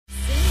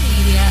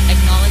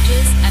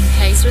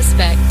pays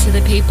respect to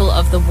the people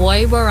of the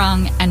Woi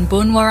Wurrung and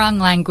Bun Wurrung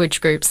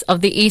language groups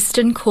of the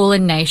Eastern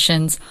Kulin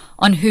Nations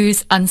on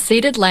whose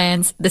unceded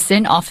lands the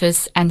SYN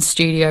office and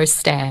studios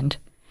stand.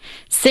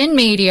 SYN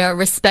Media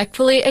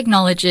respectfully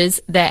acknowledges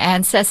their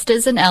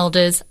ancestors and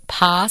elders,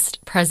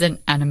 past,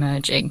 present and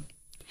emerging.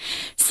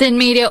 SYN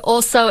Media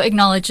also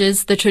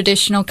acknowledges the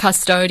traditional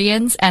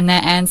custodians and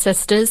their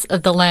ancestors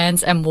of the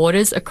lands and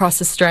waters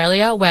across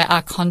Australia where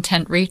our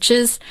content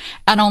reaches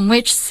and on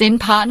which SYN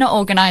partner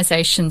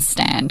organisations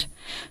stand.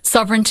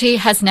 Sovereignty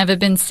has never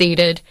been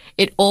ceded.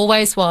 It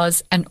always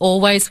was and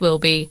always will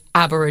be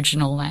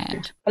Aboriginal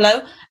land.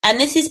 Hello, and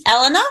this is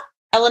Eleanor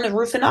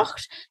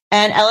Rufenacht,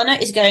 and Eleanor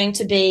is going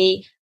to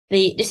be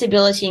the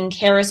Disability and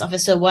Carers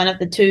Officer, one of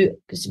the two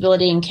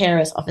Disability and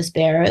Carers Office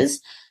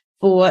bearers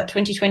for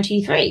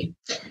 2023.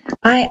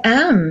 I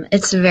am.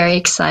 It's very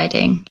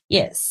exciting.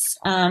 Yes.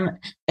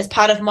 As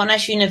part of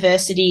Monash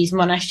University's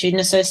Monash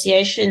Student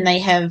Association, they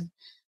have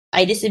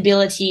a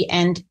Disability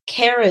and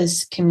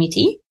Carers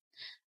Committee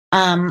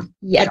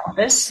at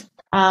office.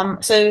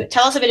 So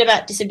tell us a bit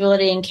about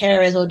Disability and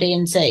Carers, or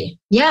D&C.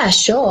 Yeah,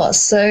 sure.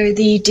 So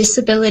the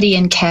Disability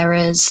and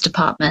Carers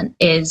Department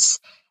is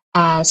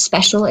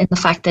special in the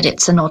fact that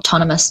it's an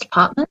autonomous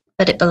department,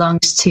 that it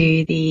belongs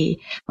to the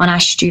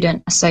Monash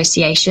Student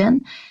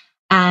Association,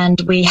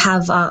 and we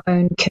have our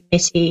own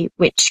committee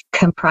which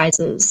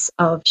comprises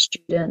of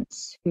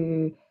students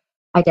who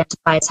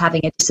identify as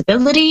having a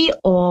disability,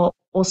 or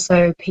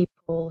also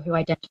people who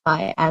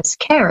identify as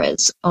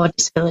carers or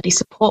disability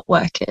support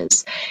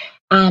workers.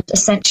 And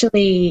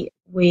essentially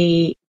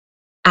we,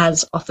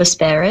 as office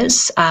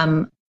bearers,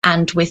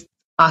 and with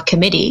our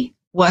committee,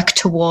 work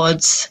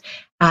towards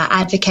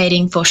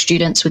advocating for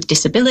students with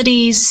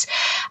disabilities,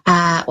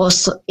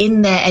 also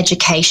in their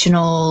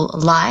educational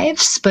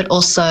lives, but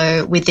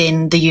also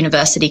within the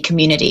university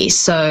community.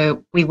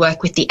 So we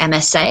work with the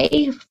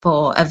MSA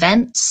for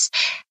events,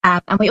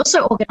 and we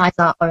also organise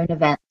our own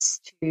events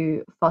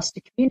to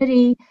foster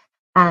community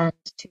and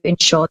to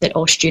ensure that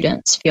all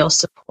students feel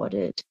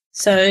supported.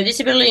 So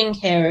Disability and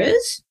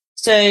Carers.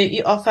 So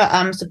you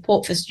offer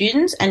support for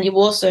students, and you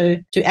also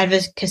do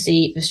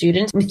advocacy for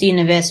students with the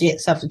university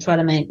itself to try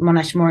to make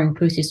Monash a more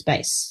inclusive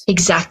space.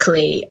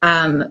 Exactly.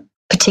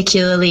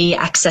 Particularly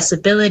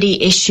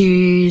accessibility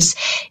issues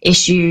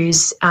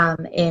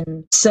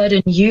in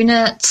certain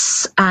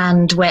units,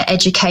 and where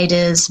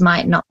educators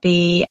might not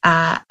be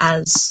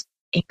as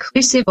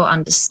inclusive or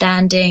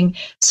understanding.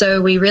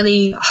 So we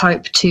really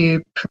hope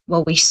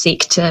we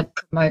seek to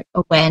promote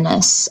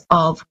awareness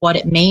of what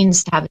it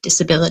means to have a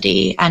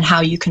disability and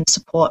how you can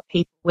support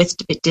people with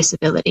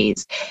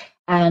disabilities,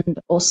 and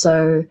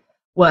also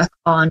work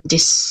on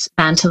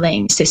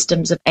dismantling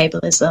systems of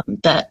ableism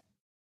that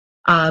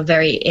are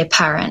very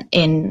apparent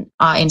in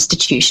our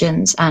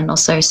institutions and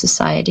also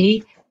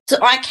society. So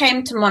I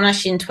came to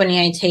Monash in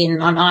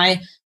 2018, and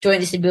I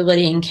joined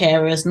Disability and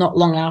Carers not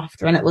long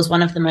after, and it was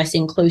one of the most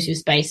inclusive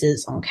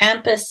spaces on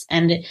campus,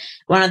 and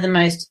one of the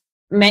most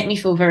made me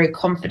feel very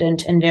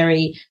confident and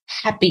very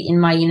happy in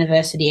my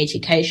university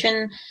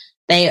education.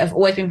 They have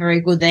always been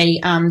very good. They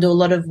do a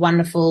lot of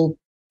wonderful,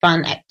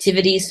 fun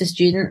activities for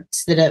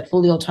students that are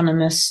fully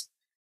autonomous,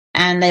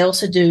 and they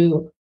also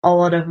do a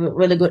lot of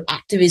really good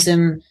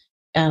activism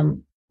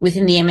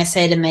within the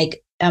MSA to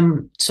make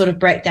sort of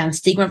break down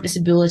stigma of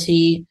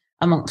disability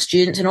amongst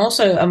students, and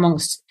also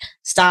amongst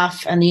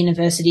staff and the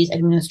university's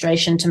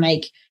administration to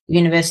make the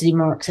university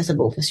more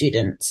accessible for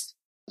students.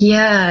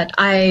 Yeah,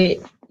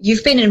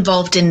 you've been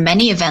involved in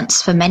many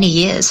events for many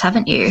years,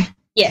 haven't you?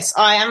 Yes,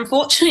 I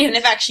unfortunately have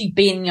never actually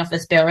been the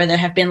office bearer. There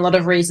have been a lot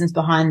of reasons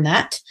behind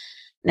that,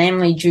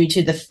 namely due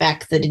to the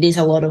fact that it is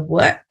a lot of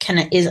work, and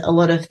it is a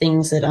lot of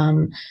things that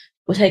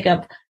will take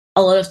up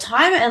a lot of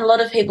time, and a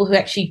lot of people who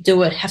actually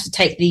do it have to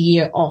take the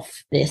year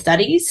off their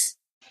studies.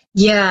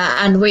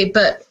 Yeah,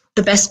 but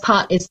the best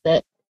part is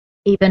that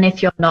even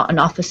if you're not an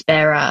office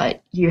bearer,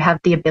 you have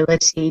the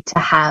ability to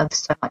have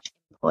so much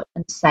input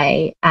and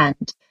say,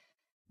 and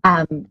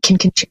can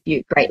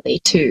contribute greatly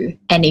to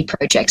any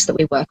projects that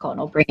we work on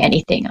or bring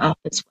anything up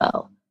as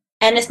well.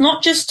 And it's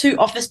not just two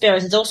office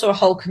bearers, it's also a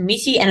whole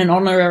committee and an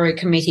honorary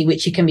committee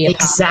which you can be a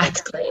part of.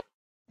 Exactly.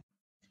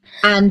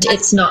 And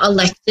it's not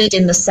elected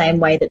in the same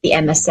way that the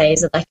MSA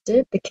is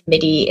elected. The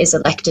committee is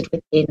elected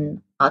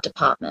within our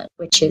department,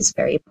 which is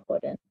very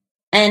important.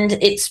 And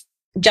it's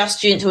just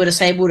students who are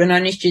disabled, and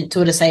only students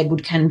who are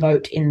disabled can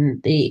vote in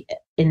the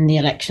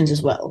elections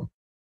as well.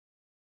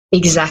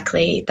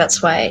 Exactly.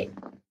 That's why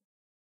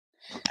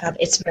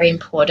it's very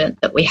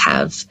important that we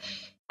have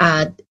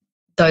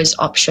those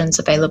options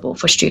available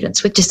for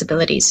students with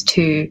disabilities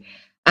to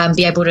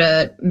be able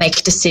to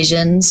make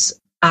decisions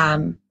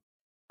on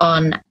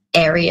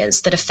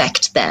areas that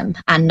affect them,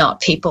 and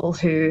not people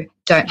who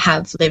don't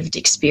have lived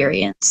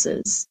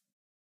experiences.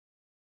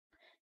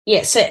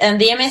 Yes, yeah, so,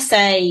 and the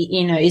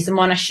MSA, is the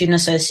Monash Student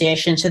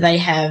Association, so they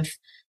have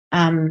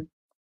other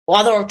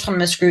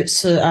autonomous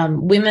groups,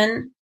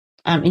 women,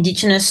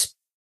 Indigenous,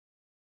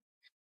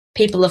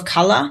 people of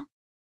colour,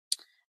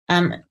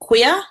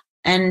 queer,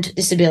 and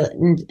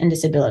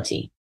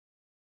disability.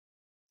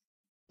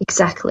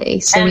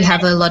 Exactly. So we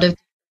have a lot of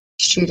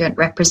student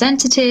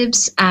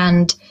representatives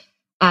and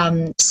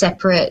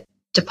separate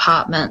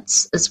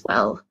departments as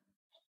well.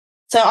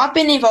 So I've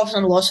been involved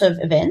in a lot of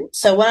events.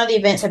 So one of the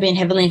events I've been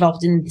heavily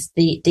involved in is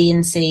the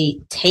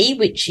DNC Tea,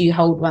 which you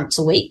hold once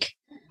a week.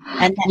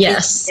 And that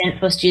is an event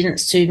for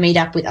students to meet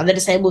up with other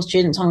disabled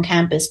students on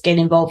campus, get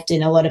involved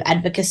in a lot of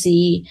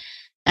advocacy.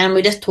 And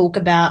we just talk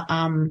about,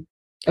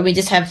 we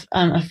just have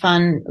a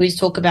fun, we just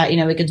talk about,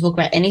 we can talk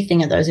about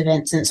anything at those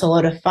events, and it's a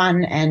lot of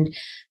fun. And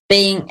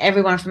being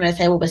everyone from a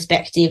disabled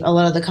perspective, a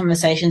lot of the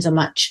conversations are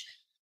not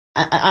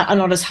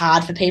as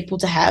hard for people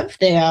to have.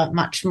 They are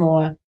much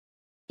more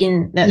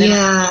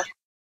inclusive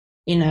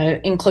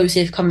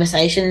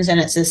conversations, and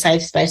it's a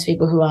safe space for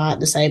people who are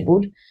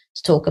disabled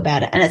to talk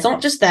about it. And it's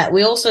not just that,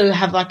 we also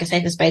have like a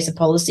safer space of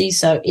policy.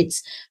 So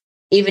it's,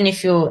 even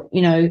if you're,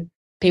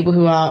 people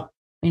who are,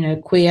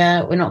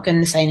 queer, we're not going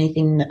to say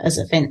anything as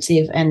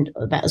offensive and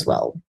that as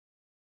well.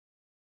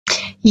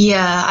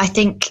 Yeah, I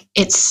think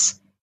it's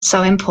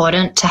so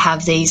important to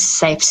have these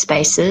safe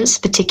spaces,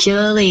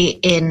 particularly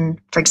in,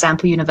 for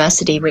example,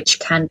 university, which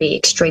can be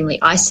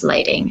extremely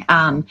isolating,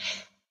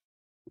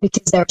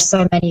 because there are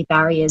so many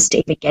barriers to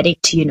even getting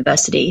to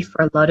university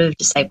for a lot of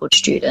disabled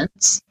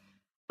students.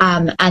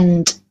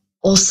 And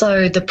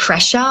also the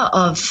pressure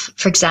of,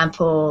 for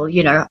example,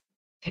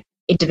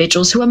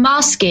 individuals who are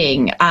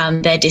masking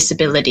their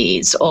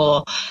disabilities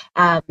or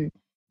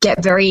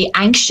get very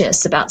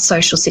anxious about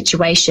social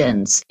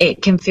situations.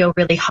 It can feel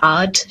really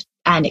hard,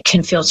 and it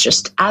can feel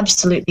just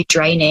absolutely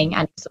draining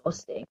and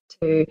exhausting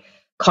to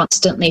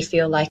constantly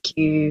feel like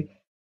you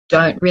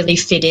don't really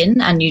fit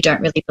in and you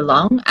don't really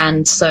belong.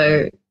 And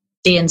so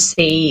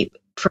DNC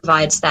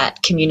provides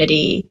that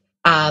community,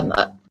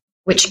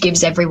 which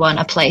gives everyone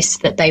a place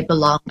that they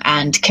belong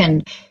and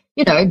can,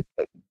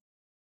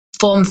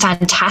 form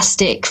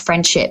fantastic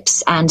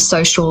friendships and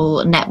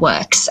social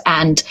networks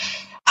and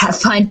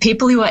find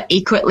people who are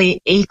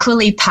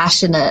equally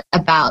passionate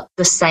about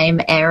the same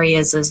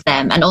areas as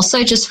them, and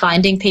also just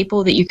finding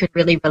people that you could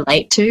really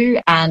relate to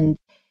and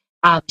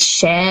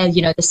share,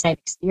 the same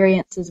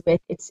experiences with.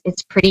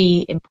 It's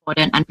pretty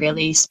important and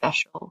really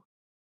special.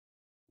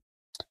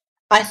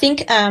 I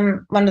think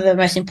one of the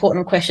most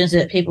important questions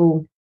that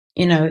people,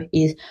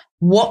 is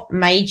what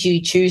made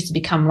you choose to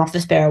become an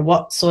office bearer?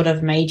 What sort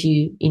of made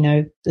you,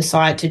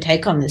 decide to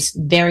take on this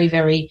very,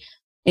 very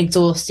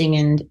exhausting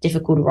and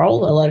difficult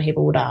role? A lot of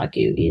people would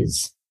argue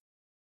is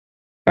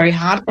very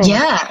hard.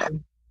 Yeah.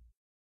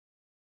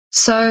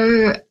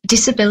 So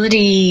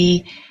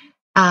disability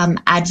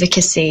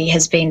advocacy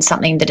has been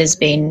something that has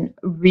been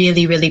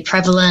really, really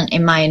prevalent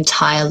in my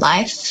entire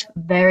life.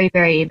 Very,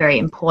 very, very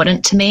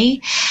important to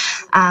me.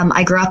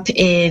 I grew up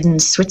in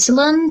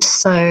Switzerland,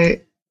 so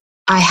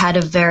I had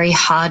a very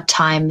hard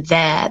time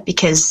there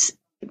because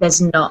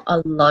there's not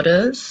a lot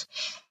of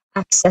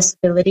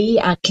accessibility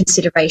and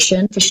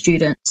consideration for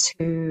students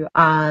who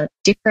are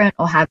different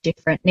or have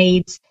different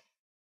needs.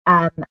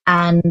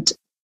 And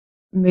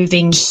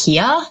moving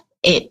here,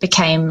 it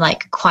became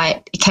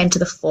it came to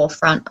the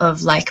forefront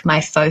of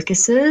my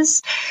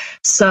focuses.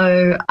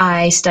 So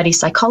I study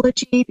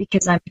psychology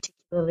because I'm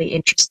particularly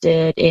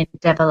interested in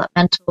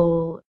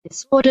developmental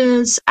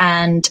disorders,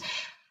 and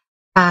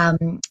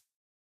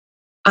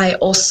I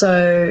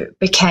also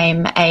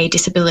became a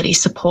disability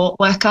support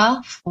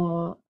worker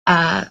for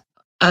about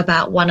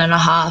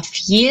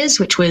 1.5 years,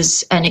 which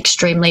was an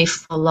extremely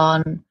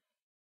full-on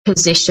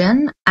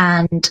position.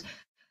 And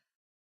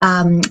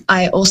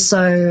I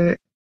also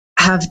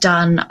have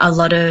done a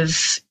lot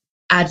of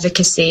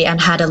advocacy and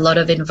had a lot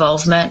of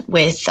involvement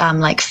with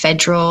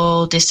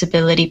federal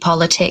disability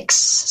politics.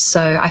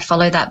 So I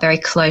follow that very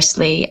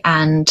closely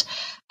and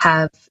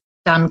have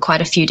done quite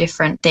a few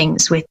different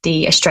things with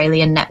the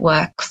Australian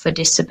Network for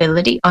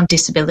Disability.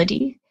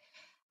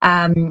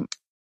 And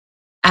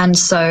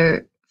so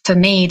for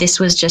me, this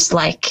was just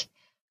a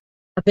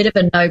bit of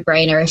a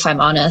no-brainer, if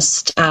I'm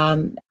honest.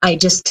 I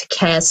just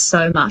care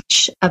so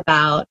much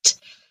about,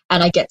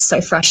 and I get so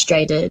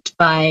frustrated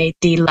by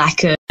the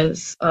lack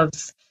of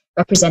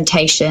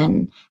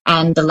representation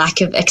and the lack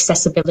of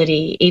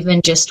accessibility,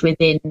 even just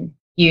within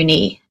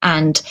uni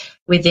and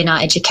within our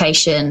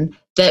education,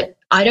 that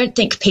I don't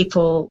think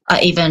people are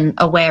even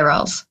aware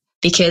of,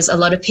 because a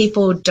lot of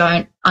people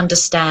don't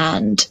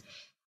understand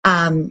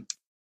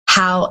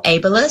how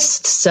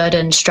ableist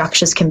certain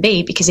structures can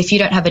be, because if you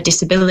don't have a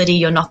disability,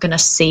 you're not going to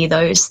see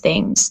those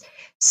things.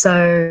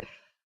 So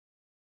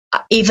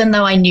even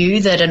though I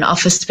knew that an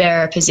office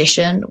bearer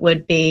position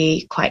would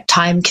be quite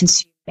time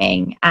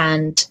consuming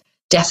and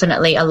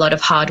definitely a lot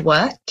of hard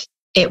work,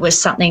 it was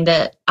something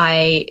that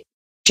I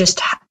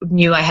just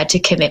knew I had to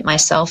commit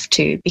myself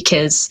to,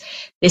 because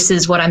this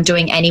is what I'm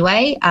doing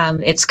anyway.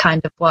 It's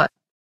kind of what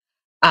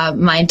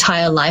my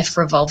entire life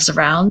revolves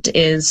around,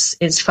 is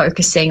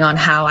focusing on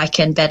how I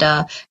can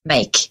better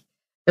make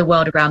the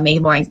world around me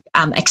more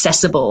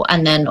accessible,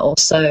 and then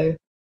also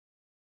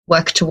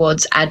work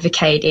towards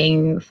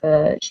advocating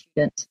for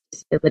students with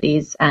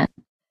disabilities. And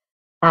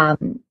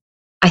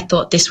I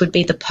thought this would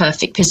be the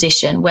perfect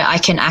position where I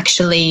can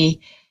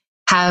actually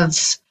have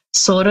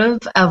sort of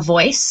a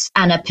voice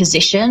and a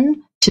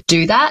position to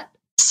do that.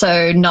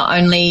 So not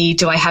only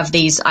do I have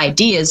these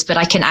ideas, but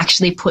I can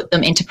actually put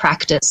them into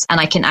practice and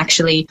I can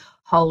actually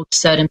hold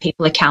certain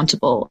people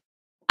accountable.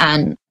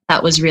 And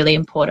that was really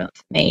important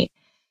for me,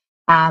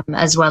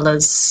 as well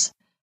as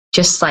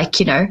just like,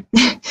 you know,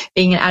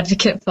 being an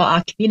advocate for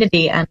our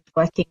community and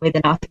working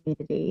within our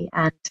community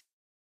and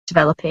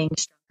developing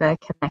stronger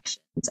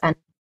connections. And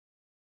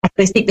I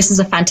think this is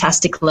a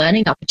fantastic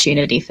learning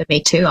opportunity for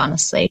me too,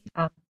 honestly.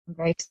 I'm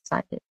very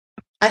excited.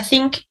 I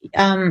think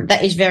that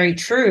is very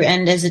true.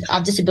 And as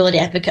a disability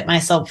advocate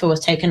myself who has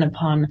taken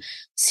upon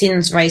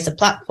SYN's Raise the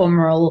Platform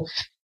role,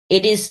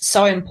 it is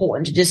so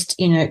important to just,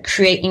 you know,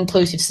 create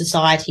inclusive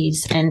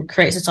societies and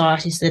create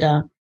societies that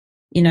are,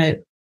 you know,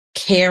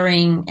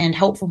 caring and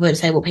helpful for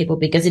disabled people,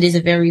 because it is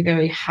a very,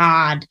 very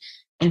hard,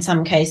 in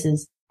some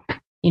cases,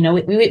 you know,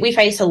 we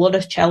face a lot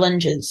of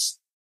challenges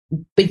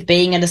with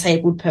being a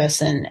disabled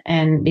person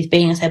and with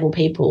being disabled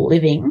people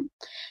living.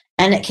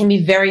 And it can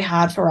be very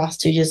hard for us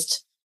to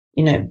just,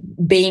 you know,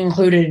 be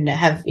included and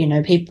have, you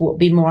know, people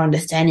be more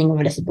understanding of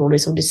our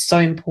disabilities. So it is so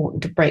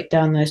important to break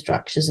down those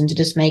structures and to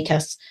just make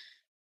us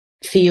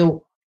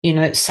feel, you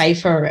know,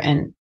 safer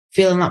and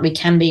feeling like we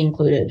can be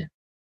included.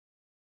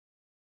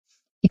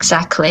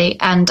 Exactly.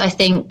 And I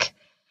think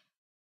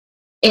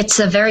it's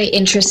a very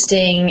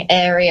interesting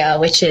area,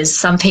 which is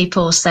some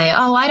people say,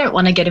 oh, I don't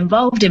want to get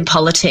involved in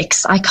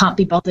politics. I can't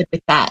be bothered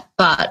with that.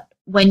 But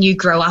when you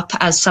grow up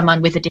as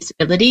someone with a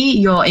disability,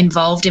 you're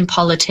involved in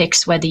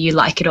politics, whether you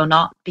like it or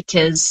not,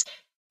 because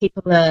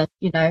people are,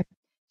 you know,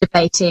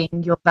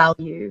 debating your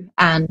value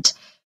and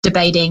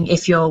debating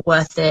if you're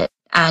worth it,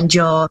 and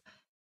you're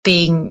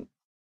being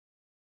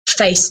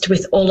faced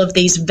with all of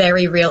these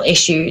very real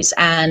issues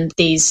and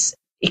these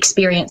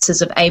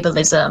experiences of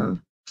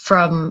ableism,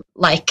 from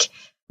like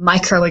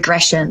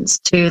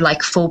microaggressions to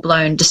like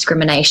full-blown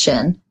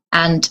discrimination.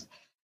 And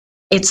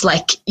it's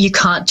like you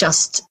can't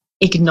just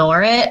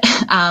ignore it.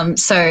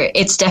 So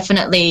it's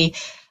definitely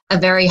a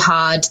very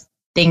hard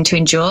thing to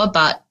endure.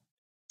 But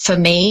for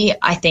me,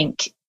 I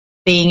think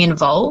being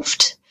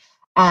involved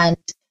and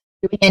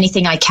doing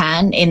anything I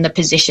can in the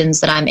positions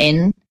that I'm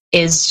in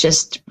is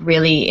just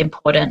really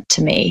important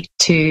to me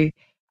to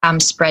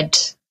spread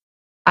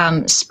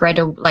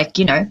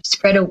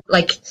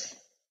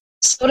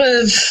sort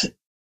of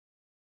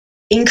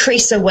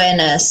increase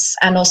awareness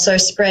and also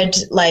spread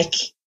like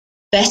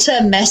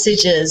better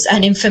messages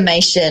and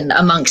information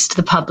amongst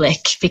the public,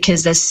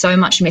 because there's so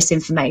much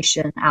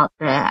misinformation out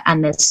there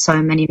and there's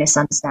so many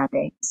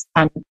misunderstandings.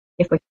 And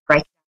if we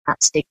break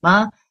that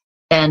stigma,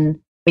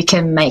 then we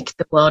can make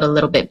the world a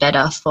little bit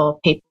better for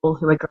people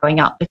who are growing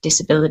up with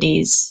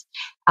disabilities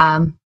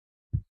in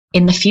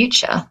the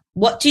future.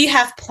 What do you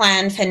have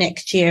planned for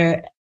next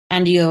year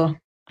under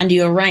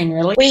your reign,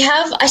 really? We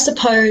have, I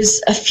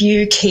suppose, a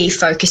few key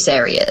focus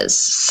areas.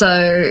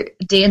 So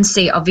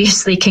DNC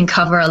obviously can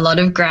cover a lot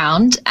of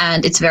ground,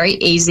 and it's very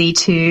easy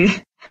to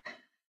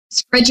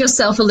spread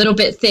yourself a little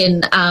bit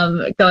thin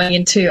going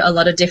into a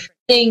lot of different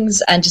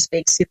things and just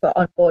being super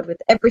on board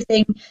with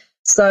everything.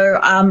 So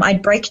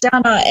I'd break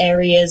down our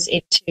areas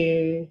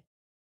into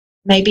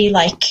maybe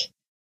like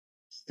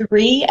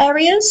 3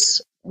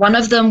 areas. One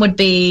of them would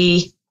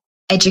be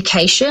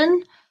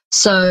education.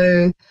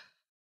 So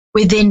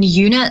within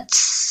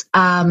units,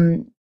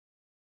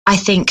 I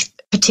think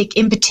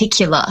in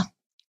particular,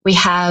 we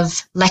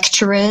have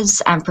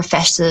lecturers and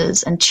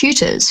professors and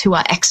tutors who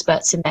are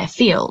experts in their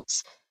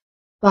fields.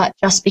 But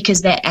just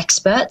because they're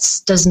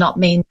experts does not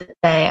mean that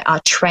they are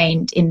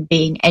trained in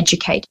being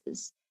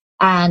educators.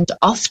 And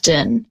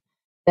often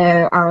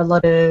there are a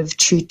lot of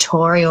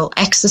tutorial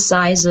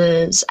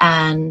exercises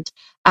and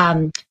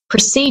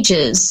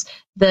procedures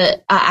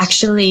that are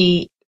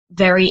actually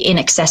very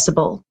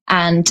inaccessible,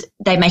 and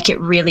they make it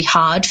really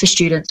hard for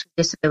students with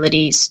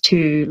disabilities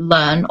to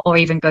learn or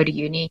even go to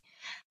uni.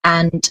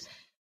 And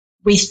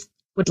we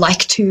would like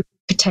to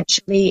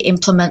potentially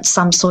implement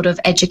some sort of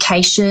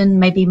education,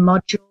 maybe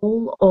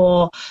module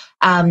or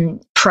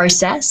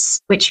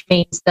process, which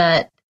means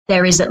that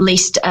there is at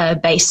least a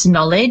base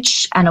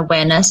knowledge and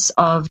awareness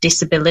of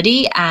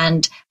disability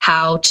and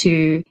how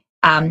to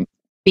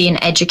be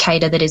an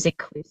educator that is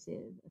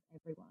inclusive of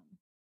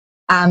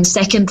everyone.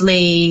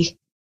 Secondly,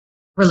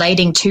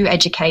 relating to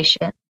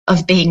education,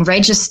 of being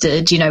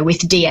registered, you know,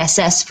 with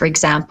DSS, for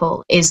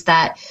example, is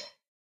that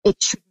it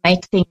should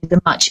make things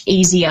much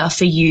easier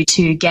for you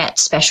to get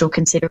special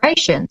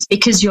considerations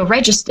because you're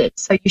registered.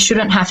 So you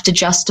shouldn't have to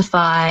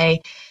justify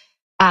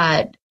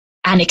and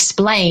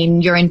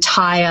explain your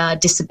entire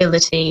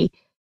disability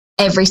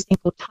every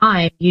single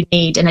time you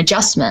need an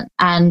adjustment.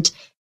 And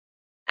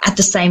at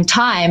the same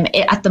time,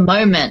 at the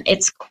moment,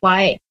 it's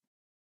quite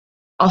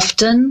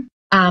often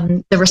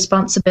the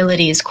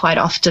responsibility is quite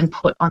often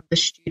put on the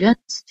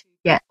students to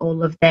get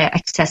all of their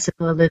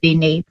accessibility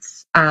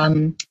needs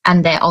and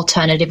their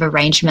alternative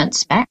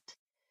arrangements met.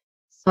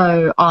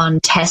 So on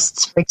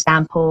tests, for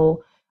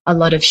example, a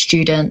lot of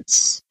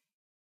students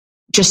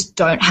just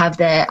don't have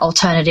their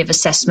alternative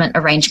assessment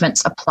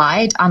arrangements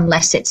applied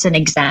unless it's an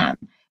exam.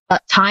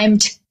 But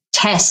timed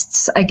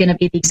tests are going to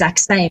be the exact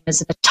same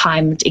as a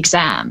timed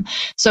exam.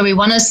 So we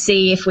want to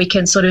see if we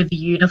can sort of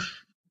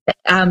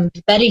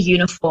better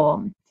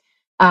uniform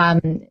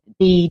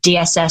the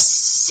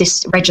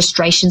DSS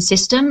registration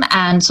system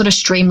and sort of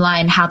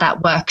streamline how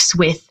that works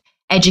with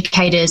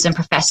educators and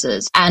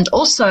professors, and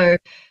also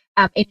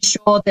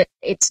ensure that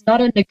it's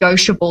not a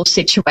negotiable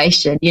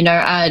situation. You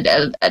know,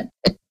 a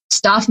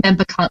staff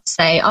member can't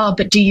say, oh,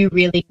 but do you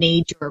really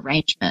need your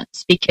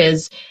arrangements?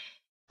 Because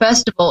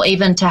first of all,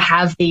 even to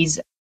have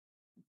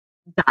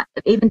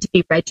even to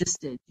be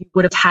registered, you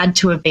would have had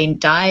to have been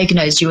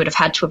diagnosed, you would have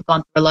had to have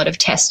gone through a lot of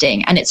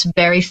testing. And it's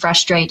very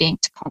frustrating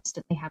to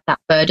constantly have that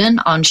burden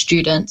on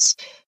students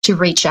to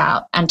reach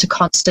out and to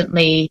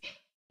constantly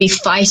be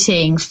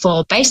fighting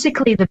for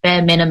basically the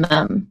bare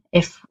minimum,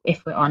 if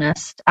we're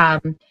honest.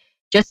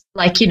 Just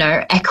like, you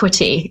know,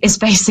 equity is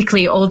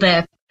basically all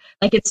there.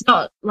 Like, it's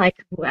not like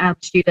our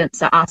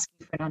students are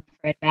asking for an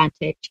unfair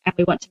advantage, and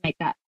we want to make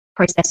that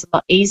process a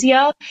lot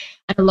easier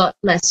and a lot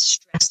less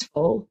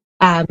stressful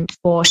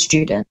for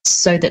students,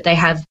 so that they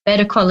have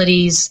better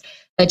qualities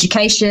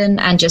education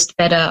and just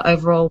better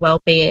overall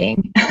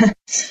well-being.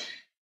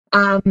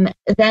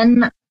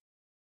 Then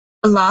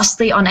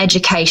lastly, on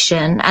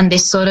education, and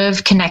this sort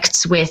of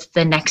connects with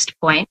the next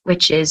point,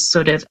 which is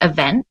sort of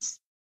events,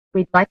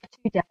 we'd like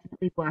to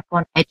definitely work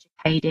on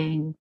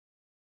educating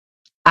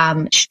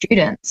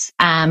students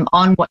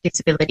on what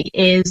disability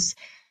is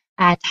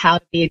and how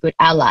to be a good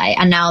ally.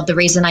 And now the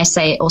reason I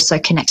say it also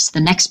connects to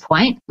the next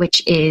point,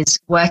 which is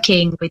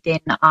working within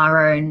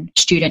our own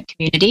student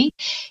community,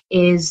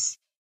 is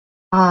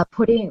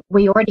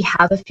we already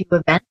have a few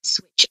events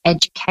which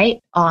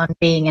educate on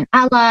being an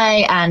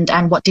ally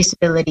and what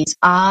disabilities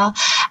are.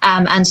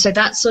 And so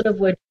that sort of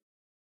would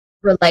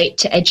relate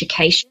to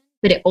education,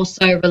 but it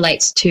also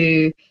relates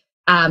to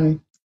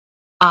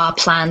our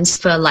plans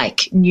for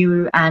like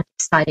new and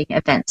exciting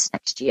events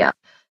next year.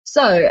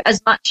 So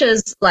as much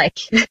as like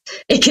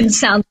it can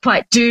sound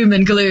quite doom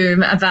and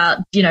gloom about,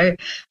 you know,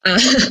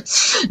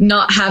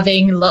 not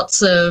having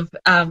lots of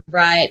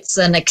rights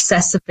and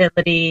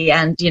accessibility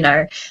and, you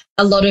know,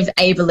 a lot of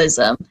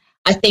ableism,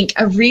 I think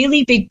a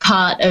really big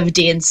part of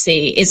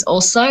DNC is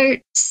also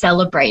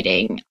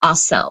celebrating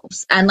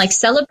ourselves and like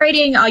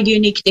celebrating our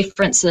unique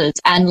differences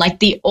and like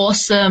the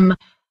awesome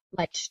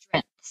like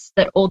strengths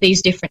that all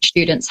these different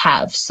students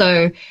have.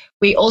 So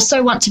we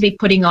also want to be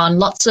putting on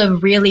lots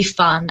of really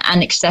fun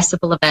and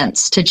accessible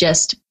events to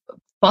just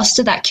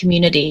foster that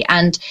community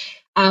and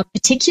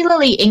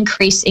particularly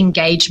increase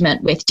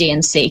engagement with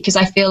DNC, because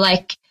I feel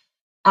like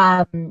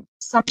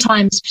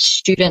sometimes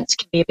students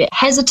can be a bit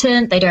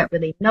hesitant, they don't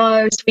really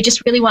know. So we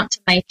just really want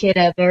to make it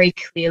a very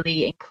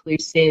clearly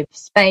inclusive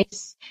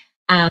space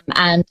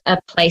and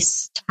a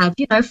place to have,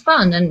 you know,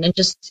 fun and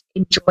just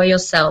enjoy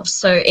yourself.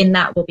 So in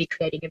that, we'll be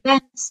creating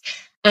events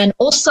and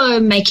also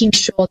making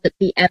sure that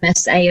the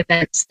MSA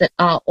events that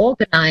are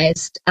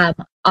organised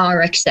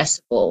are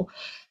accessible.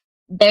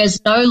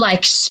 There's no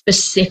like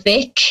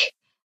specific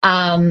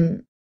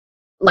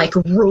like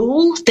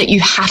rule that you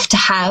have to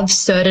have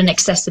certain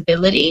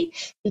accessibility,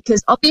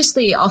 because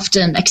obviously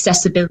often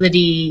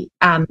accessibility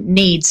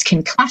needs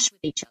can clash with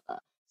each other.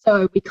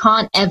 So we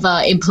can't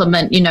ever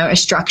implement, you know, a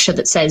structure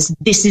that says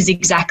this is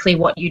exactly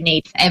what you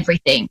need for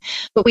everything.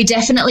 But we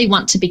definitely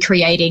want to be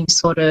creating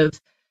sort of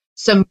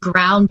some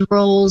ground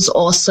rules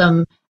or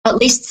at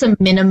least some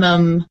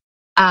minimum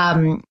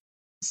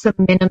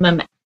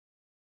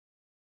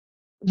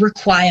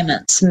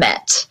requirements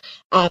met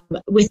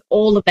with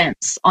all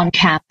events on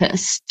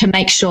campus to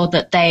make sure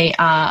that they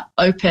are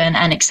open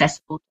and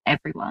accessible to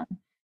everyone.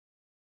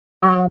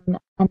 And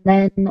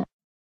then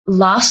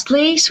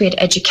lastly, so we had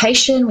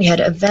education, we had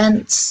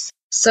events.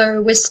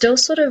 So we're still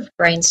sort of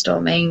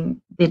brainstorming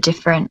the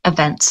different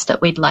events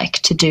that we'd like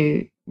to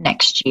do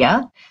next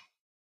year.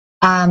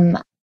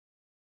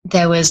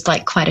 There was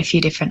like quite a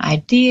few different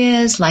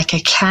ideas, like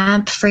a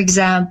camp, for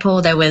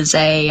example. There was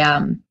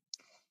a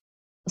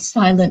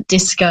silent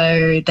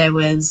disco. There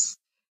was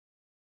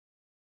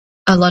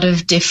a lot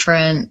of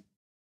different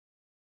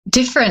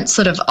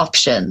sort of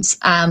options.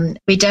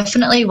 We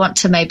definitely want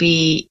to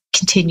maybe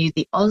continue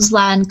the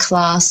Auslan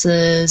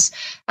classes,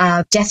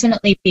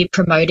 definitely be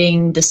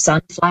promoting the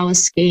Sunflower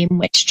Scheme,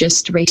 which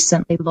just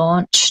recently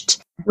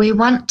launched. We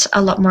want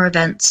a lot more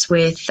events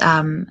with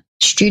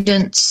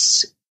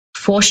students,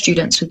 for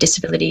students with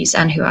disabilities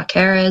and who are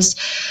carers,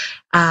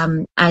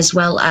 as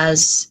well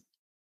as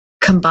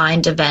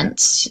combined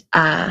events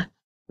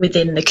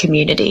within the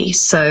community.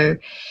 So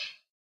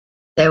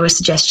there were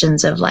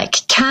suggestions of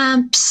like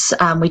camps.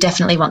 We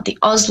definitely want the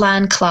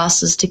Auslan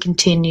classes to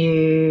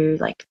continue,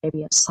 like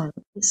maybe a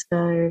silent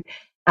disco,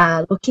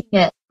 looking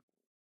at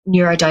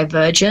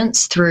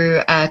neurodivergence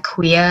through a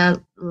queer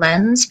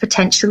lens,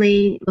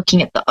 potentially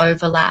looking at the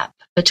overlap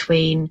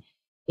between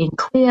being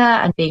queer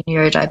and being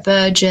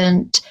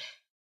neurodivergent.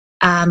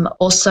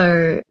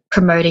 Also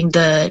promoting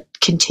the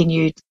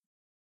continued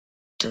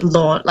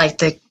launch, like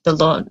the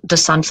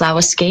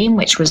Sunflower Scheme,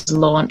 which was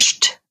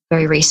launched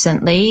very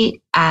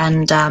recently,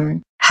 and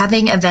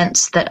having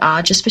events that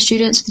are just for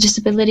students with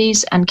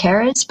disabilities and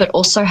carers, but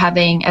also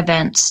having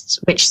events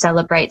which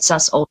celebrates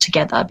us all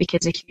together,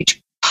 because a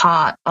huge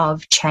part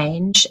of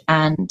change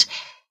and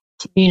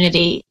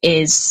community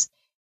is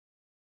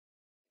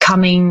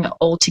coming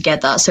all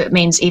together. So it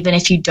means even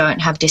if you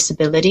don't have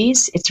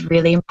disabilities, it's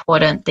really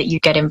important that you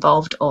get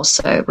involved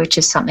also, which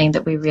is something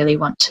that we really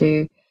want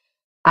to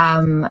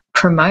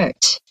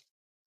promote.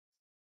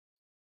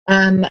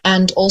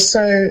 And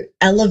also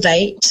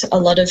elevate a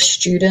lot of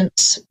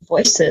students'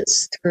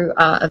 voices through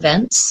our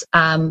events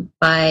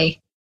by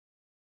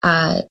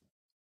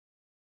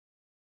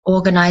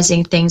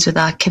organising things with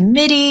our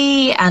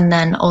committee, and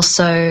then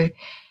also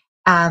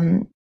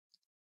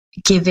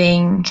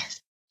giving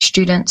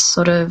students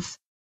sort of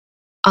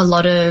a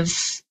lot of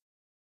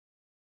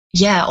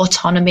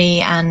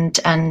autonomy and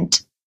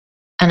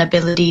an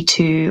ability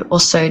to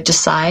also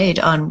decide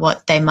on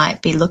what they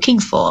might be looking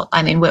for.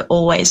 I mean, we're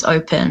always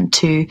open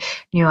to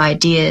new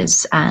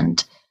ideas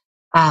and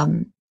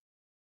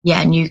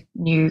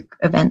new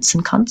events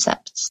and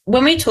concepts.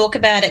 When we talk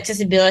about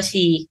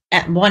accessibility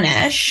at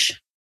Monash,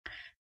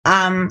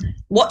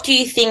 what do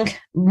you think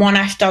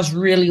Monash does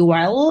really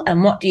well,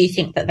 and what do you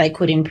think that they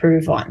could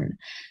improve on?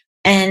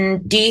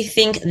 And do you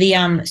think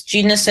the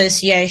Student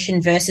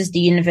Association versus the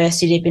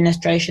University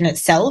Administration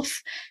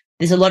itself,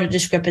 there's a lot of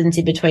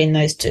discrepancy between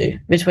those two,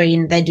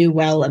 between they do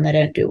well and they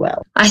don't do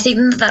well? I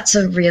think that's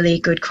a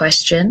really good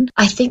question.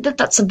 I think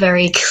that's a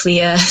very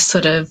clear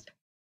sort of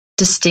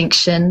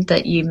distinction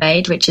that you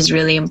made, which is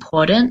really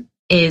important,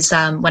 is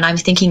when I'm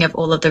thinking of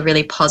all of the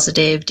really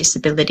positive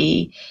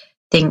disability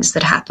things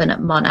that happen at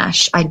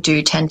Monash, I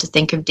do tend to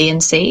think of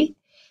D&C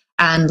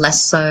and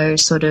less so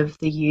sort of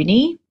the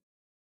uni.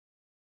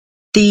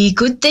 The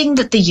good thing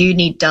that the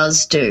uni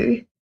does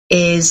do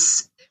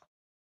is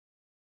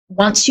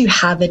once you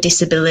have a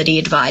disability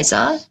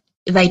advisor,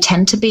 they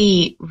tend to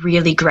be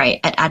really great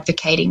at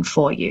advocating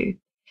for you.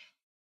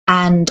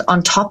 And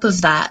on top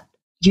of that,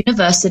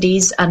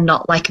 universities are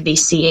not like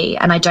VCE.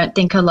 And I don't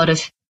think a lot of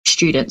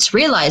students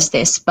realize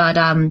this, but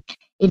in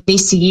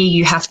VCE,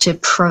 you have to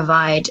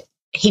provide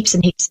heaps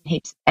and heaps and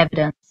heaps of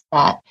evidence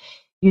that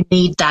you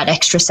need that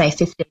extra, say,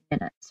 15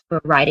 minutes for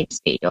writing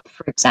speed, or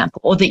for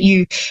example, or that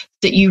you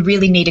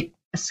really need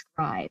a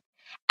scribe.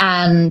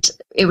 And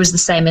it was the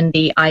same in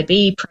the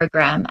IB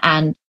program.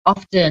 And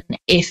often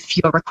if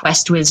your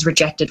request was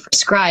rejected for a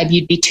scribe,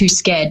 you'd be too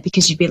scared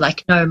because you'd be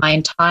like, no, my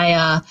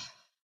entire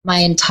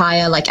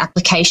like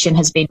application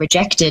has been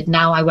rejected.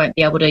 Now I won't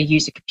be able to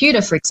use a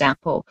computer, for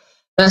example.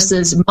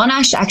 Versus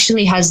Monash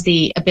actually has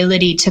the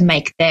ability to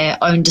make their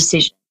own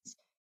decisions.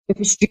 If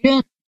a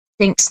student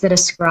thinks that a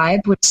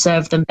scribe would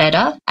serve them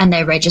better and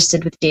they're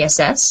registered with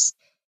DSS,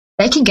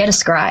 they can get a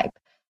scribe.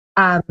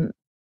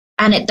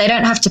 And they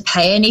don't have to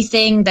pay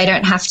anything. They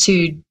don't have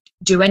to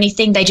do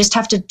anything. They just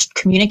have to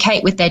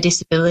communicate with their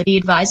disability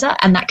advisor,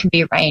 and that can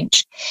be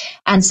arranged.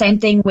 And same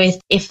thing with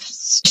if a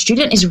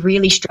student is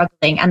really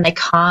struggling and they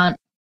can't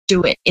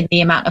do it in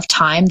the amount of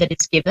time that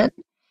is given,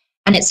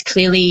 and it's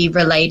clearly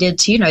related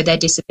to, their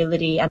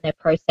disability and their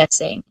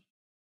processing,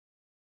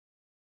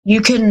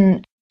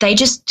 they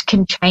just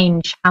can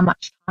change how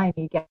much time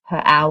you get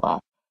per hour,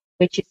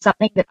 which is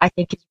something that I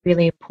think is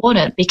really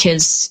important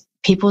because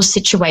people's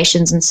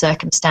situations and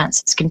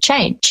circumstances can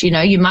change.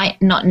 You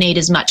might not need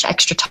as much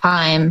extra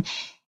time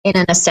in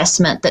an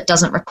assessment that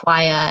doesn't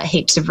require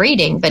heaps of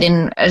reading, but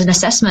in an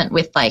assessment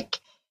with like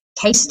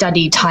case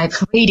study type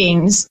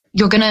readings,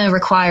 you're going to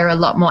require a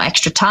lot more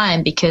extra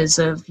time because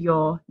of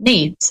your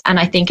needs. And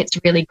I think it's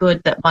really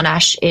good that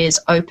Monash is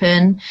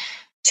open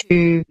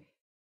to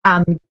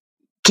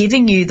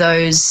giving you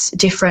those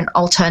different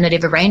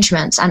alternative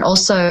arrangements, and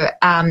also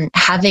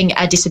having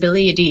a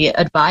disability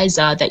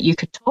advisor that you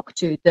could talk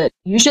to that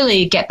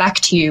usually get back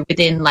to you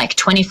within like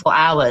 24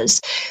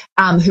 hours,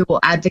 who will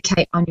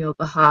advocate on your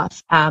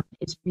behalf,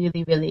 is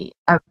really, really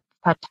a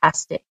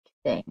fantastic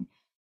thing.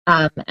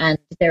 And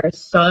there are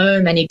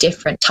so many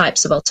different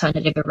types of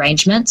alternative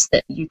arrangements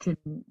that you can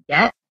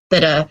get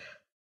that are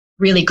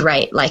really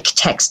great, like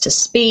text to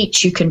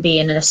speech. You can be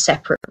in a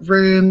separate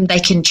room. They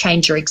can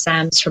change your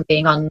exams from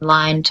being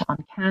online to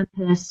on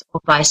campus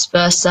or vice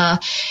versa.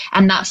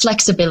 And that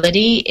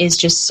flexibility is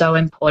just so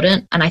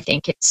important. And I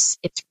think it's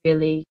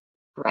really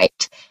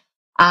great.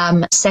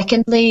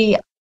 Secondly,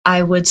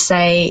 I would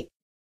say,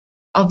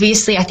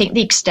 obviously, I think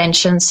the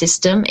extension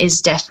system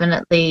is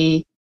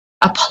definitely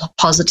a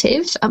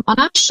positive at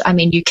Monash. I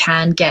mean, you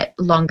can get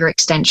longer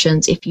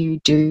extensions if you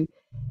do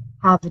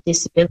have a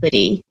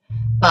disability.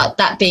 But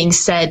that being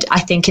said, I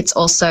think it's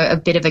also a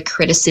bit of a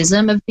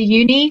criticism of the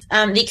uni.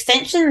 The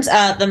extensions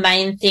are the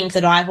main things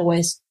that I've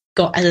always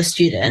got as a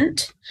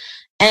student.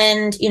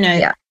 And,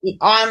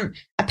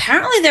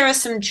 apparently there are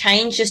some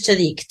changes to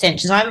the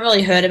extensions. I haven't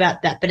really heard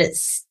about that, but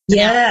it's...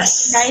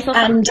 Yes.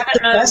 And I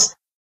don't know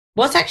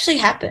what's actually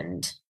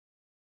happened.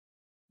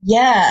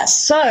 Yeah,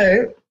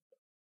 so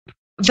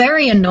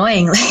very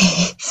annoyingly,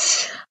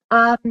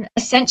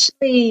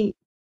 essentially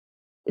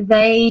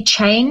they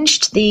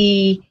changed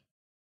the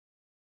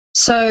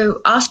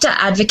So after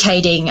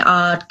advocating,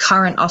 our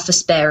current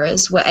office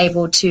bearers were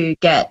able to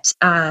get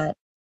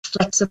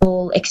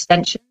flexible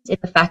extensions in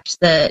the fact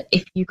that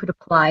if you could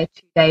apply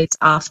 2 days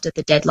after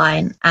the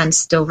deadline and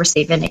still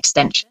receive an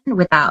extension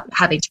without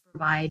having to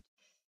provide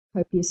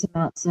copious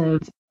amounts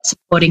of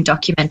supporting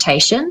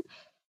documentation.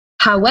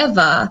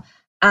 However,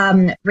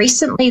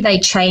 recently they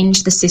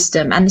changed the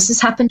system, and this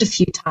has happened a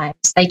few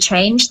times. They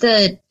changed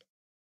the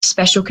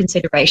special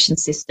consideration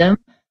system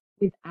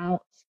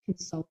without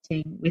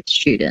consulting with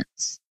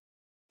students.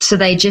 So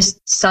they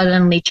just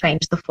suddenly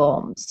changed the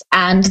forms,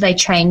 and they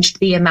changed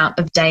the amount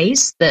of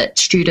days that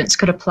students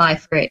could apply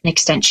for an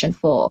extension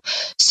for.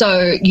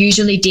 So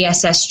usually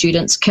DSS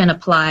students can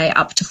apply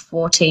up to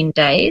 14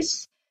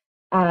 days.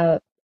 And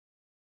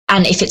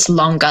if it's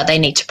longer, they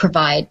need to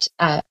provide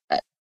a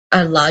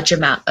large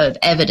amount of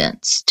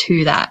evidence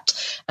to that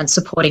and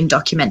supporting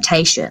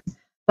documentation.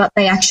 But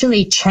they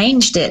actually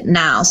changed it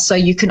now, so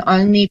you can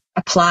only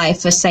apply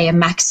for, say, a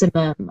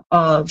maximum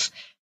of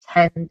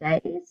 10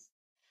 days,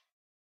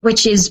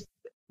 which is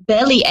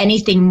barely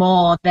anything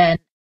more than,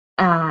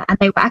 and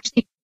they were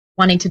actually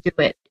wanting to do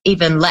it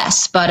even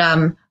less. But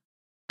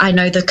I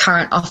know the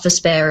current office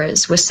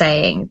bearers were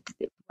saying,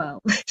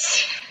 well,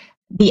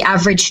 the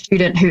average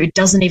student who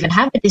doesn't even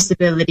have a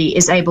disability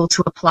is able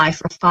to apply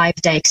for a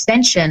 5-day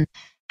extension.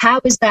 How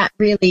is that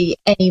really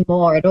any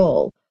more at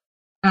all?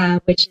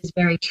 Which is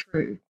very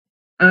true.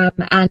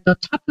 And on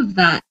top of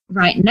that,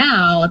 right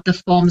now, the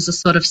forms are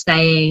sort of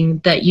saying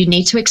that you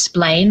need to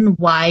explain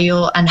why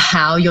and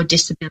how your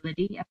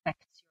disability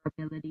affects your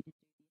ability to do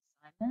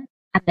the assignment,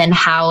 and then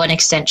how an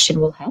extension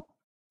will help.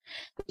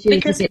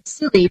 Which is a bit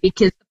silly,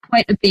 because the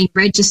point of being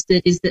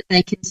registered is that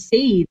they can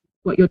see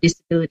what your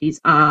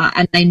disabilities are,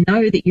 and they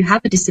know that you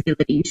have a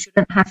disability. You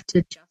shouldn't have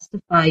to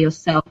justify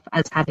yourself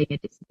as having a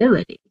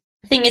disability.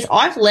 The thing is,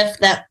 I've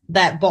left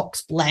that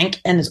box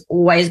blank and it's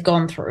always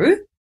gone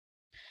through,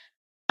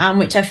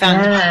 which I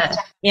found.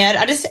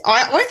 Yeah, I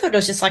thought it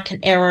was just like an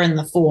error in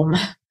the form,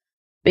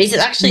 but is it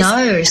actually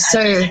no?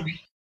 So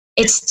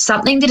it's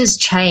something that has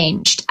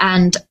changed,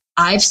 and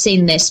I've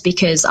seen this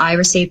because I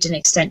received an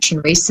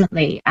extension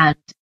recently, and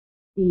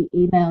the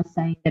email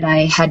saying that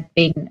I had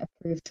been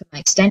approved for my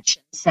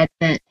extension said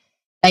that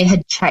they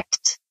had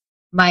checked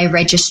my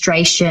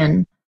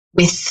registration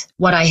with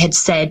what I had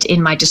said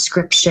in my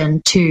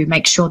description to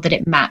make sure that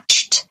it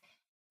matched,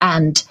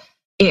 and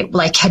it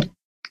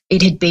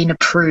had been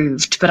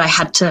approved, but I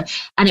had to,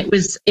 and it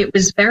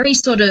was very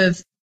sort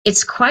of,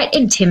 it's quite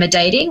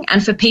intimidating.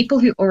 And for people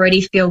who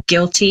already feel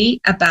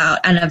guilty about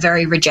and are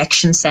very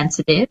rejection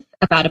sensitive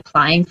about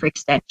applying for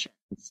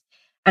extensions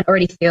and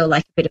already feel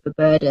like a bit of a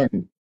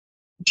burden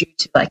due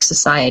to like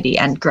society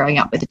and growing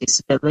up with a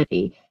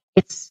disability,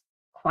 it's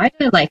quite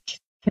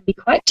can be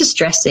quite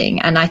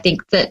distressing. And I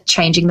think that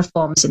changing the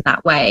forms in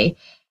that way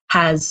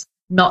has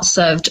not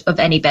served of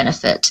any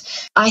benefit.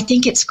 I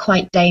think it's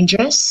quite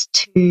dangerous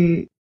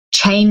to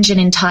change an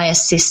entire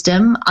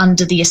system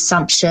under the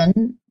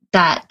assumption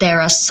that there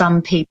are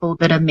some people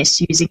that are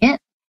misusing it,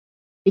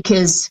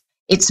 because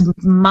it's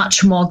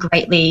much more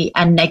greatly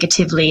and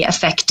negatively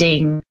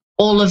affecting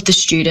all of the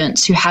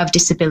students who have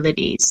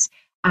disabilities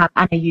and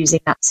are using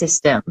that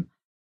system,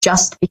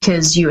 just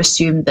because you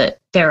assume that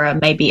there are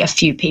maybe a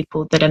few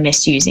people that are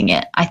misusing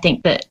it. I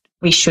think that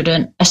we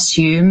shouldn't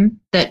assume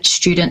that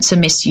students are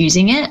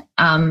misusing it.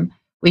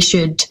 We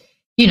should,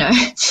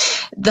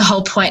 the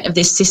whole point of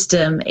this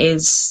system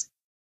is,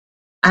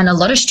 and a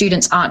lot of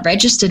students aren't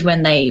registered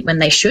when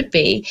they should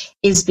be,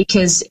 is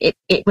because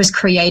it was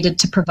created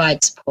to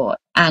provide support,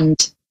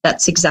 and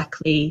that's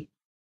exactly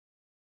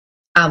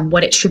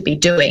what it should be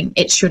doing.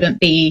 It shouldn't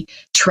be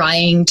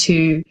trying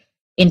to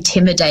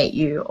intimidate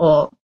you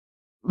or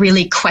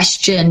really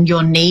question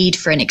your need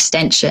for an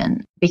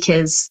extension,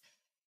 because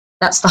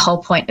that's the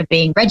whole point of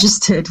being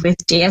registered with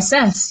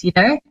DSS,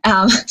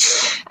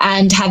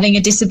 and having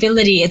a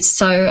disability. It's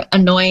so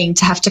annoying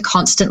to have to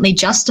constantly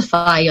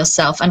justify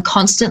yourself and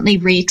constantly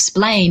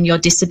re-explain your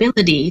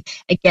disability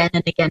again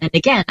and again and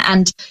again.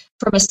 And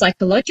from a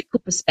psychological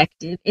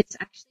perspective, it's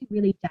actually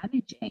really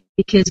damaging,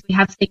 because we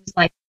have things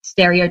like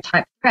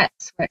stereotype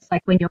threats, where it's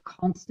like when you're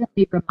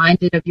constantly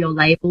reminded of your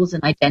labels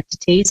and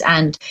identities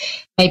and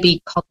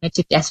maybe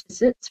cognitive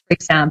deficits, for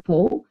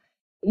example,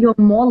 you're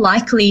more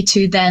likely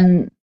to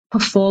then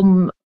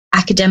perform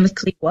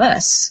academically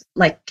worse,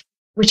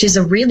 which is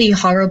a really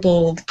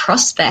horrible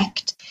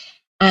prospect,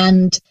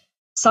 and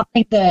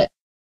something that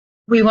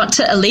we want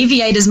to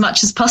alleviate as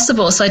much as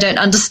possible. So I don't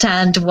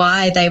understand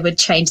why they would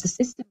change the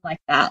system like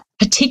that,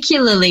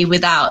 particularly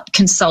without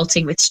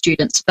consulting with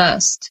students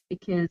first,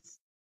 because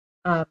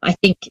I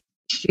think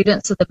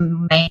students are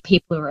the main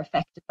people who are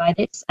affected by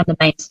this and the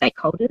main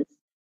stakeholders,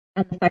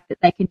 and the fact that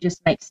they can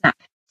just make snap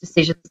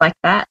decisions like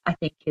that, I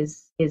think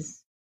is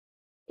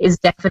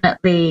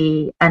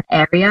definitely an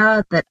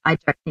area that I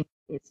don't think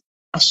is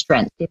a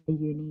strength in the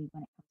uni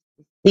when it comes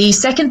to this. The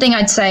second thing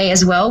I'd say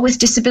as well with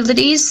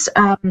disabilities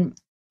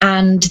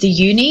and the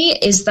uni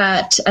is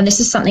that, and this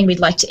is something we'd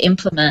like to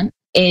implement,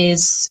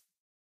 is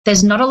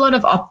there's not a lot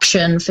of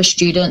option for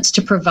students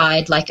to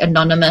provide like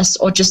anonymous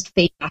or just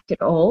feedback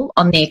at all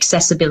on the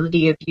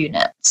accessibility of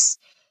units.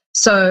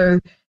 So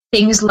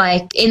things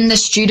like in the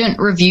student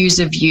reviews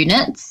of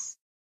units,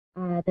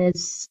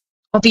 there's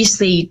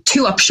obviously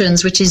two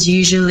options, which is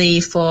usually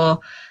for,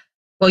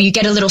 well, you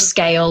get a little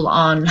scale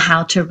on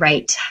how to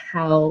rate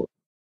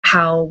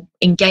how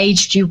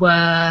engaged you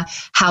were,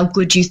 how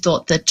good you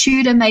thought the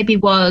tutor maybe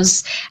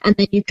was, and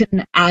then you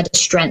can add a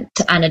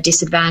strength and a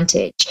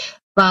disadvantage.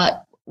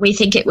 But we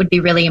think it would be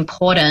really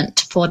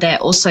important for there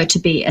also to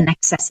be an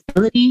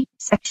accessibility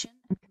section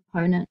and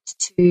component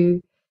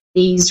to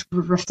these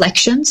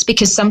reflections,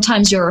 because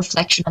sometimes your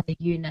reflection on the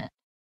unit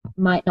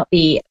might not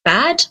be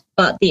bad,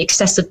 but the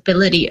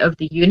accessibility of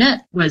the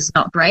unit was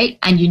not great,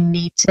 and you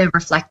need to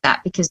reflect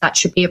that because that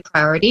should be a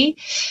priority.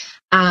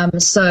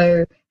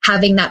 So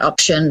having that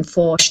option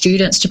for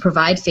students to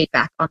provide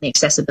feedback on the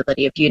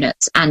accessibility of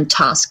units and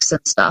tasks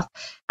and stuff.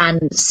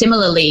 And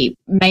similarly,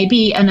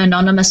 maybe an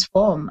anonymous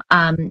form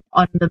on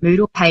the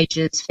Moodle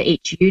pages for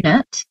each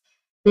unit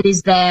that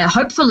is there.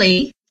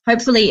 Hopefully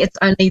it's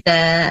only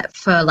there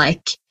for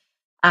like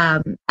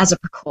as a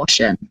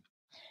precaution.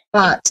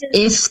 But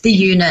if the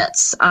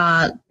units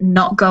are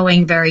not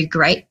going very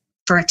great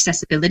for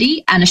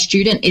accessibility and a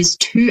student is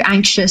too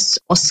anxious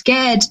or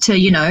scared to,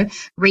 you know,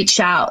 reach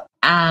out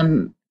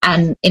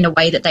and in a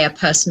way that they are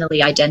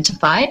personally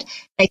identified,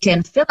 they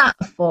can fill out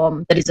a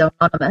form that is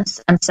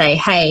anonymous and say,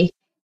 hey,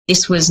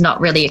 this was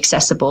not really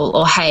accessible,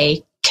 or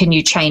hey, can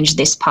you change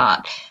this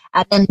part?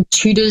 And then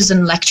tutors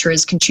and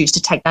lecturers can choose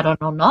to take that on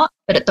or not.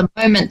 But at the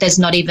moment, there's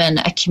not even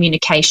a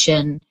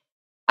communication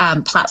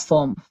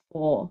platform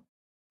for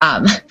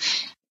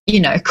you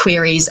know,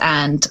 queries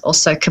and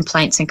also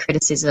complaints and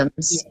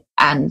criticisms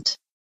and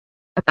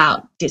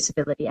about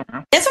disability and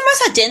access. It's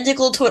almost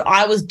identical to what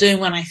I was doing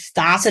when I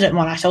started at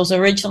Monash. I was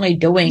originally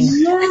doing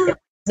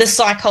the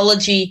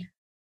psychology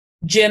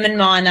German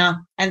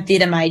minor and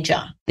theatre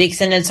major, the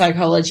extended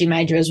psychology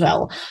major as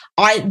well.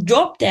 I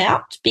dropped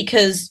out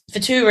because for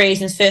two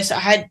reasons. First, I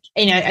had,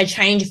 you know, a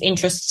change of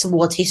interest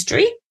towards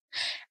history.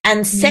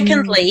 And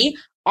secondly,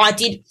 I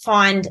did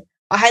find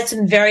I had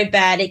some very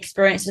bad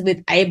experiences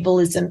with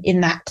ableism in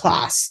that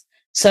class.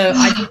 So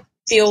I did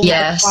feel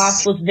that the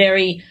class was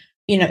very,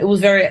 you know, it was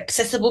very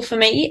accessible for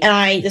me, and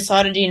I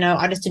decided, you know,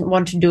 I just didn't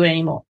want to do it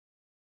anymore.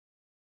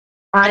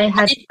 I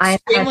did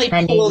extremely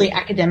poorly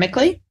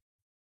academically.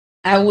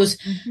 I was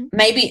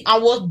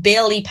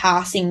barely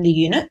passing the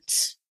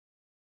units.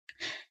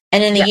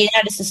 And in the year,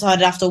 I just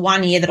decided after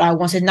 1 year that I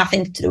wanted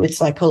nothing to do with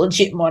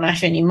psychology at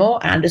Monash anymore,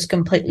 and I just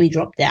completely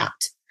dropped out.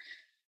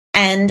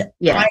 And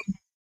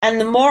and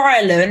the more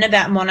I learn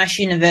about Monash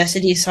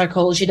University's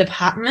psychology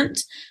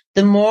department,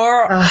 the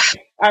more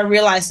I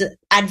realise that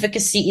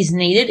advocacy is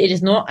needed. It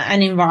is not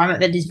an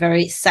environment that is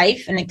very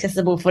safe and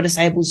accessible for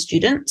disabled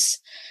students.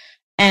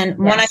 And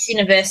Monash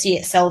University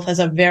itself has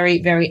a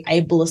very, very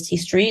ableist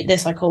history. Their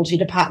psychology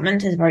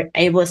department has a very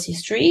ableist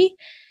history.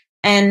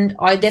 And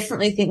I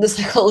definitely think the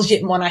psychology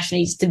at Monash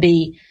needs to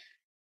be,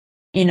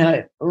 you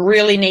know,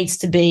 really needs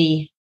to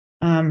be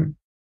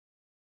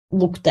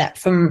looked at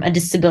from a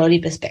disability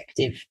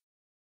perspective.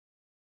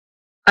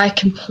 I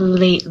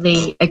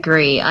completely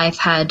agree. I've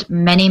had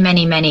many,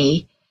 many,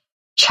 many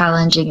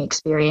challenging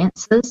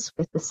experiences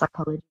with the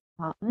psychology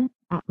department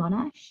at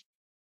Monash.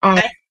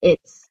 And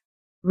it's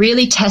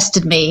really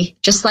tested me,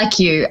 just like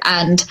you.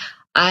 And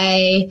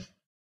I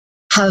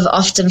have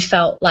often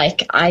felt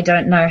like I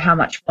don't know how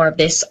much more of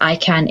this I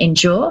can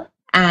endure.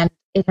 And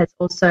it has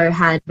also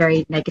had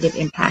very negative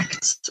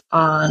impacts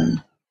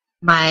on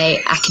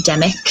my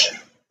academic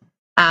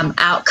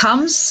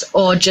outcomes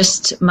or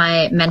just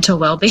my mental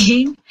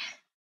well-being.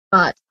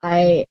 But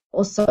I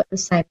also at the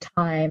same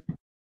time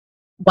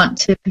want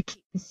to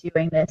keep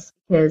pursuing this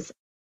because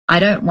I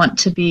don't want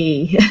to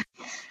be,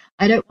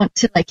 I don't want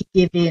to like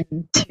give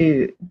in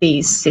to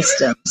these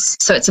systems.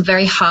 So it's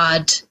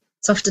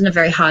often a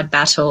very hard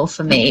battle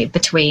for me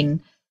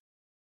between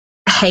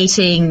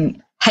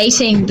hating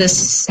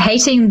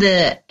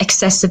the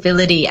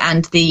accessibility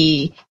and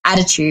the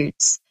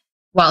attitudes,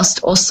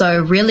 whilst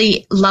also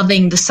really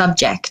loving the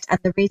subject. And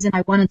the reason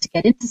I wanted to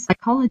get into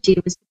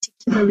psychology was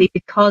particularly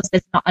because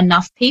there's not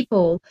enough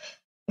people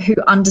who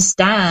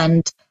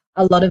understand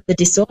a lot of the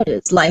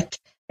disorders. Like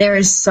there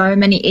is so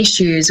many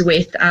issues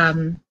with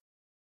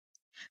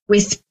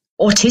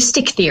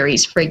autistic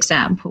theories, for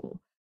example,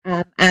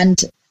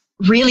 and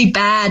really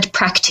bad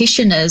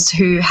practitioners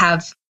who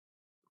have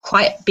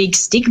quite big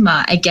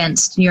stigma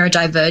against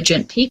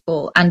neurodivergent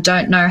people and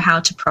don't know how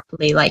to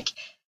properly like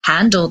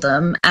handle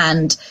them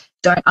and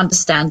don't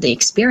understand the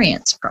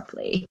experience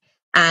properly.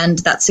 And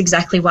that's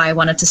exactly why I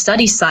wanted to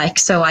study psych,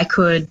 so I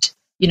could,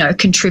 you know,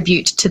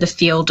 contribute to the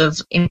field of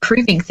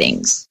improving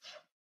things.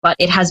 But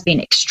it has been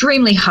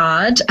extremely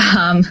hard.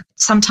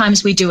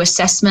 Sometimes we do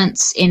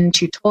assessments in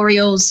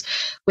tutorials,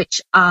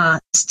 which are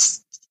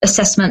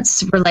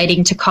assessments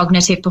relating to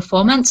cognitive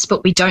performance,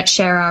 but we don't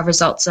share our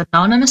results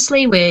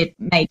anonymously. We're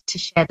made to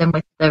share them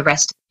with the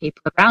rest of the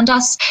people around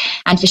us.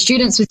 And for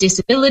students with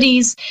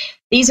disabilities,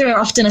 these are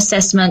often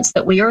assessments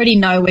that we already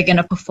know we're going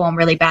to perform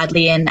really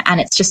badly in. And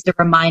it's just a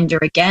reminder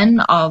again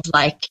of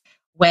like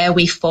where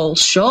we fall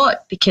short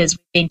because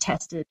we've been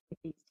tested with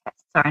these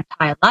tests our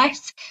entire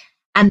life.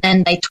 And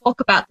then they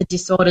talk about the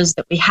disorders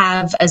that we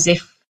have as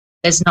if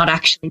there's not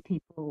actually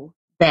people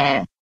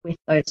there with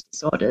those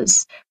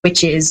disorders,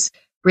 which is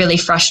really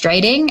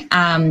frustrating,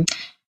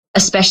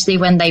 especially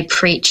when they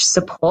preach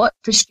support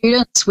for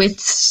students with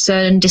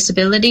certain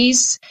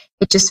disabilities.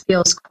 It just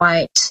feels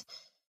quite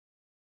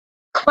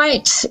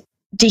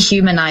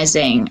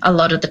dehumanizing a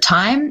lot of the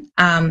time,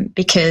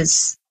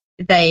 because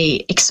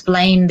they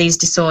explain these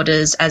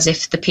disorders as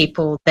if the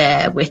people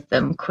there with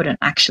them couldn't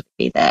actually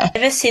be there.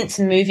 Ever since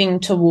moving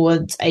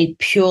towards a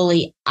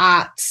purely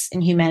arts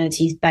and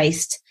humanities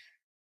based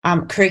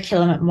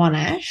curriculum at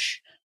Monash,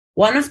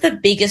 one of the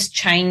biggest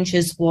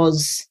changes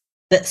was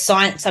that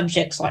science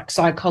subjects like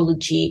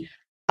psychology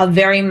are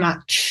very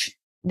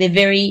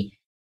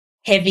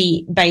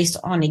heavy based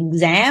on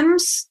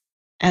exams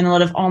and a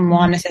lot of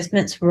online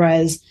assessments,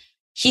 whereas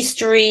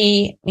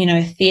history,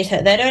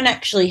 theatre, they don't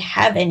actually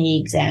have any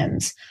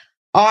exams.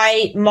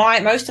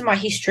 Most of my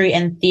history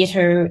and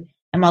theatre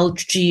and my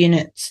literature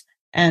units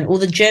and all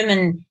the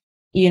German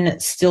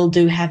units still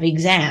do have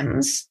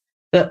exams,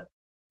 but,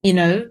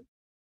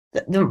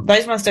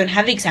 those ones don't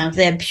have exams.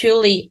 They're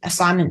purely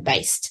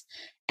assignment-based.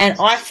 And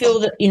I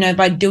feel that,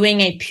 by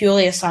doing a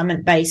purely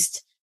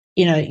assignment-based,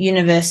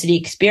 university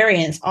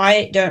experience,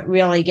 I don't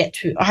really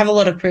I have a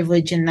lot of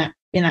privilege in that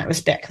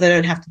respect, because I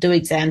don't have to do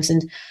exams.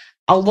 And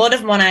a lot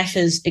of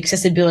Monash's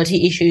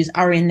accessibility issues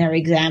are in their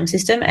exam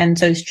system. And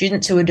so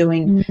students who are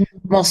doing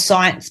more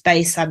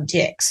science-based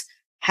subjects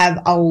have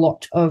a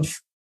lot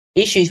of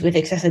issues with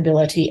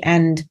accessibility.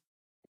 And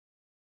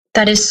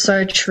that is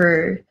so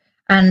true.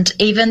 And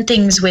even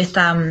things with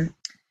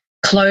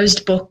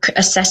closed book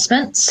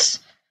assessments,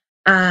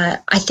 I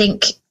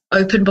think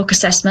open book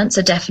assessments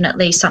are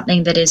definitely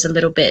something that is a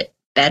little bit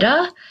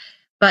better.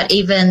 But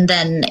even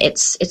then,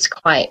 it's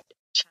quite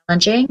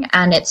challenging,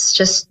 and it's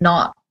just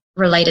not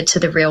related to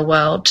the real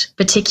world,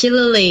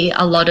 particularly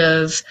a lot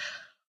of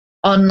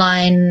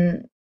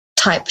online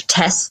type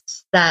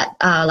tests that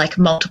are like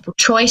multiple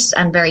choice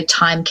and very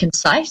time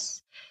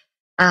concise.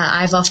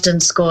 I've often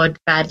scored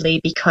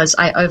badly because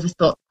I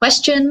overthought the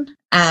question,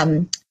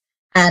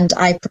 and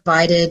I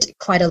provided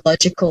quite a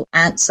logical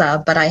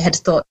answer, but I had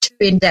thought too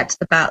in depth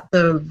about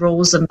the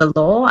rules and the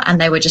law, and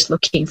they were just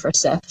looking for a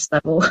surface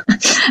level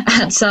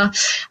answer.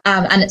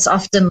 And it's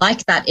often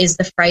like that. Is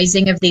the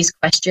phrasing of these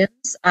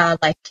questions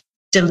like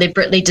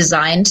deliberately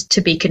designed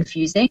to be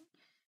confusing?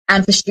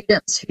 And for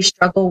students who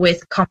struggle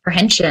with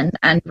comprehension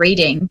and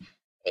reading,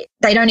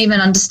 they don't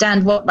even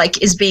understand what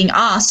is being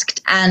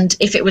asked. And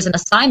if it was an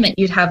assignment,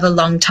 you'd have a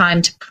long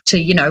time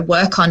to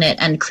work on it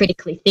and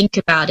critically think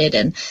about it.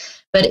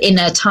 But in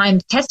a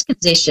timed test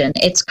position,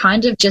 it's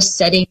kind of just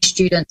setting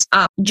students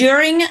up.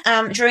 During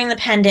the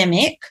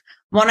pandemic,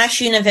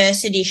 Monash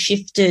University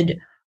shifted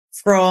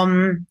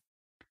from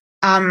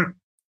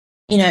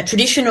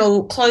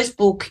traditional closed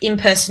book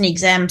in-person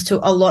exams to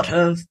a lot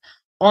of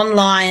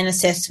online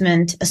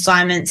assessment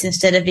assignments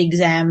instead of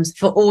exams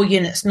for all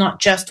units,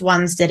 not just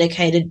ones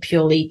dedicated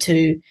purely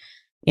to,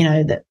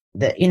 that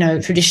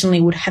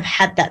traditionally would have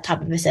had that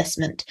type of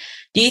assessment.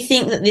 Do you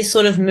think that this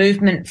sort of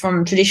movement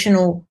from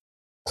traditional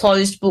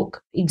closed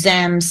book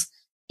exams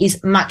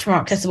is much more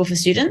accessible for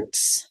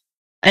students,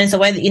 and it's a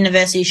way that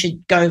universities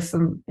should go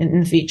from in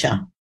the future?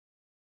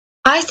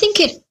 I think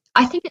it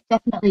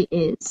definitely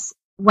is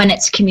when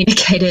it's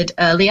communicated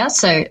earlier.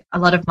 So a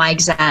lot of my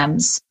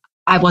exams,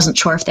 I wasn't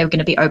sure if they were going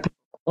to be open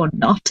or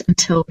not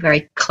until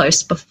very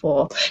close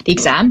before the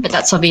exam, but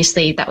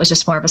that was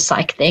just more of a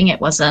psych thing. It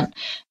wasn't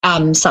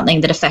something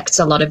that affects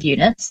a lot of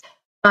units.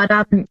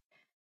 But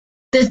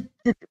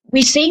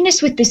we're seeing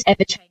this with this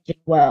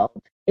ever-changing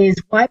world. Is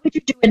why would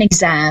you do an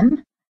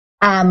exam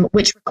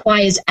which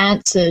requires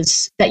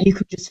answers that you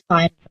could just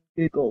find on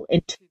Google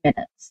in 2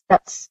 minutes?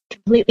 That's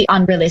completely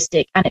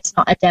unrealistic, and it's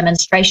not a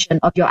demonstration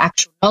of your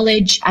actual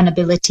knowledge and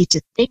ability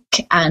to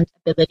think and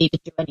ability to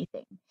do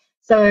anything.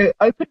 So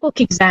open book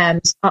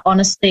exams are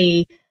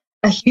honestly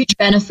a huge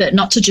benefit,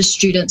 not to just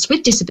students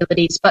with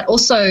disabilities, but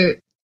also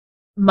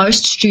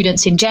most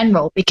students in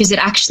general, because it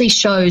actually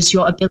shows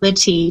your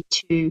ability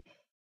to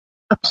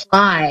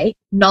apply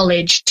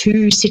knowledge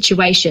to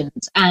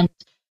situations. And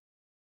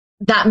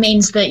that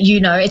means that,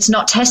 it's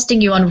not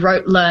testing you on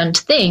rote learned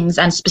things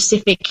and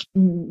specific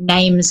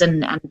names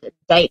and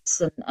dates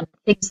and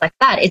things like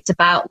that. It's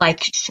about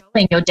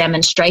showing your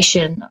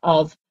demonstration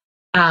of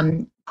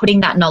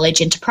putting that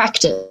knowledge into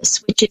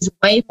practice, which is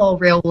way more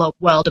real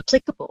world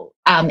applicable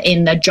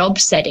in a job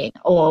setting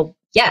or,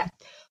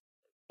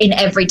 in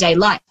everyday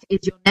life. Is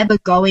you're never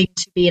going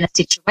to be in a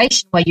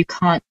situation where you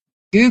can't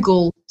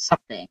Google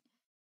something.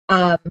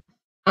 And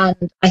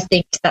I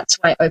think that's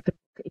why open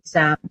book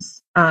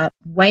exams are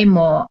way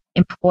more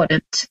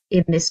important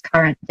in this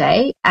current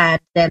day, and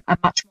they're a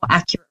much more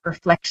accurate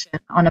reflection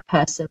on a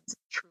person's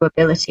true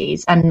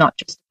abilities and not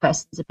just a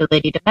person's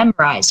ability to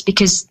memorize,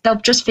 because they'll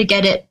just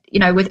forget it,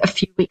 with a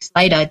few weeks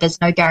later.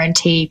 There's no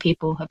guarantee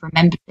people have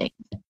remembered things.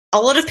 A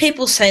lot of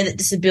people say that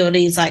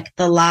disability is like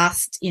the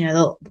last,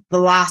 the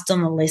last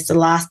on the list, the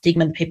last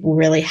stigma that people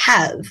really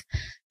have,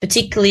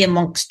 particularly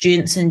amongst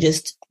students and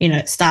just,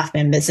 staff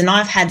members. And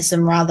I've had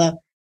some rather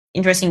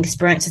interesting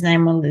experiences,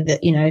 namely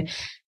that,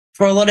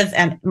 for a lot of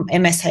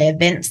MSA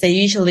events, there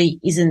usually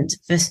isn't,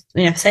 for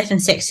Safe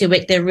and Sexy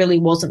Week, there really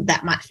wasn't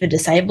that much for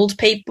disabled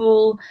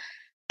people.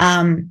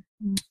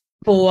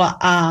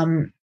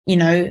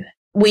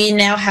 We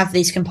now have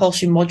these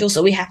compulsory modules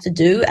that we have to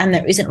do, and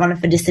there isn't one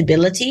for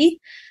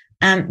disability.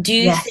 Do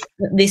you think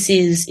that this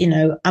is,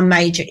 a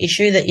major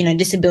issue, that,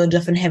 disability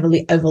is often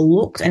heavily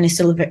overlooked and is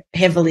still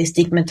heavily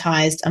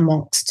stigmatized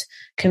amongst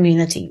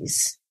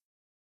communities?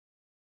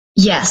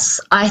 Yes,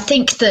 I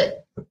think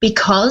that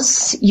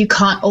because you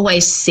can't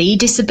always see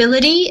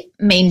disability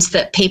means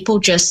that people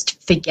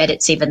just forget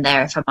it's even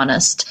there, if I'm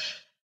honest.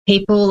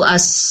 People are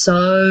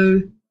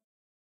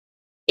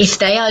if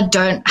they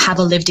don't have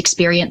a lived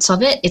experience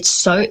of it, it's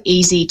so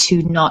easy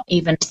to not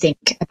even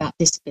think about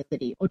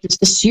disability or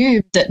just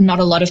assume that not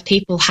a lot of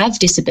people have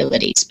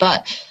disabilities.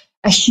 But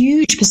a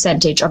huge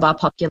percentage of our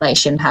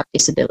population have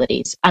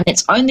disabilities, and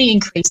it's only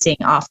increasing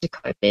after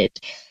COVID.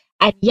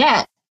 And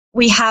yet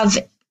we have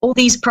all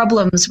these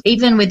problems,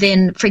 even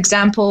within, for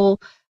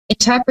example,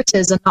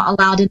 interpreters are not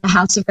allowed in the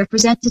House of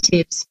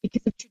Representatives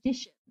because of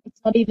tradition.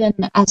 It's not even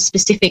a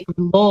specific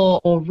law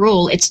or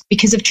rule. It's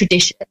because of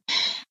tradition.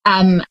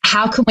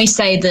 How can we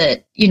say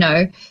that,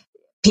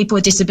 people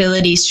with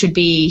disabilities should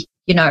be,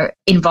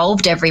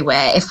 involved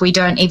everywhere if we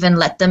don't even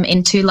let them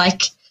into,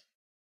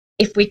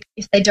 if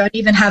they don't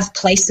even have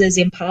places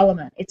in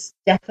Parliament? It's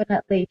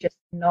definitely just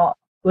not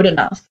good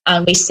enough.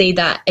 And we see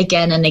that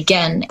again and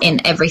again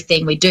in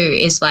everything we do,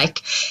 is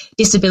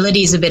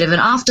disability is a bit of an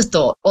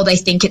afterthought, or they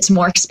think it's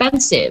more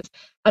expensive.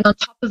 And on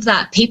top of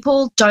that,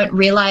 people don't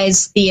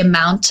realize the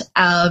amount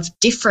of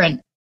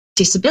different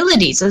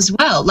disabilities as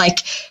well.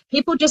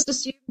 People just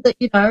assume that,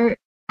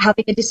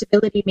 having a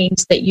disability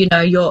means that, you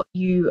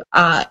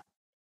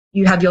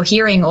have your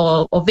hearing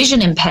or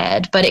vision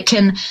impaired, but it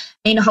can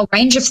mean a whole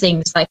range of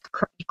things like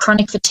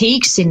chronic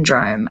fatigue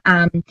syndrome,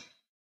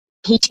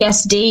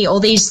 PTSD. All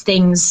these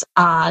things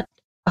are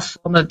a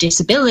form of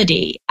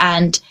disability.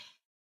 And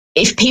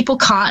if people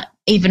can't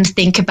even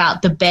think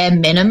about the bare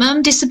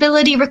minimum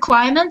disability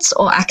requirements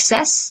or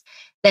access,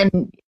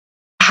 then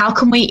how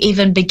can we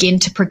even begin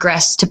to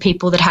progress to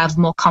people that have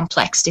more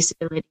complex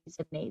disabilities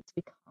and needs?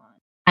 We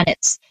can't. And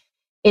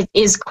it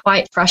is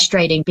quite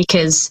frustrating,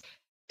 because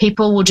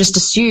people will just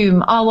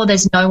assume, oh, well,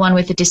 there's no one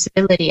with a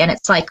disability. And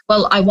it's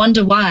well, I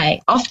wonder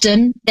why.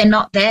 Often they're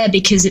not there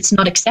because it's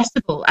not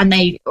accessible, and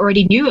they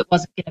already knew it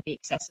wasn't going to be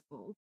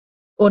accessible.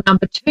 Or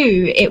number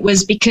two,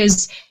 it's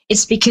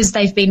because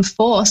they've been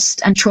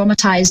forced and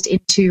traumatized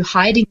into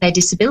hiding their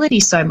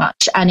disability so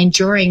much and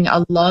enduring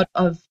a lot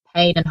of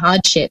pain and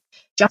hardship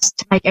just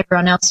to make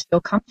everyone else feel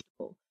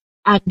comfortable.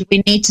 And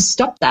we need to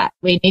stop that.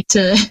 We need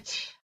to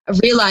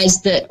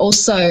realize that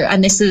also,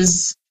 and this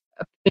is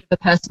a bit of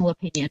a personal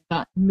opinion,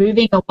 but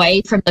moving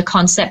away from the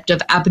concept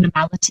of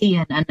abnormality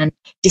and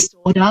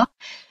disorder,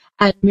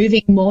 and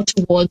moving more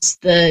towards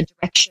the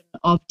direction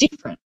of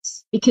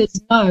difference.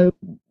 Because no,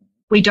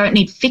 we don't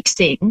need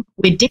fixing,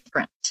 we're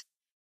different.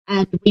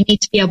 And we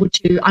need to be able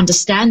to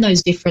understand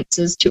those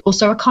differences to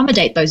also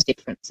accommodate those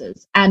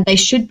differences. And they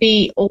should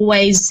be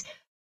always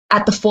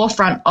at the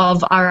forefront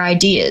of our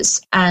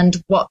ideas and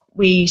what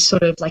we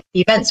the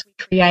events we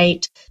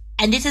create.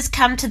 And this has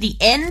come to the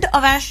end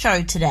of our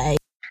show today.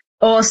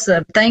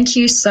 Awesome. Thank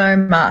you so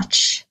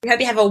much. We hope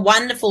you have a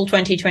wonderful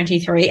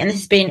 2023, and this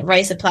has been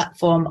Raise a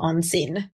Platform on SYN.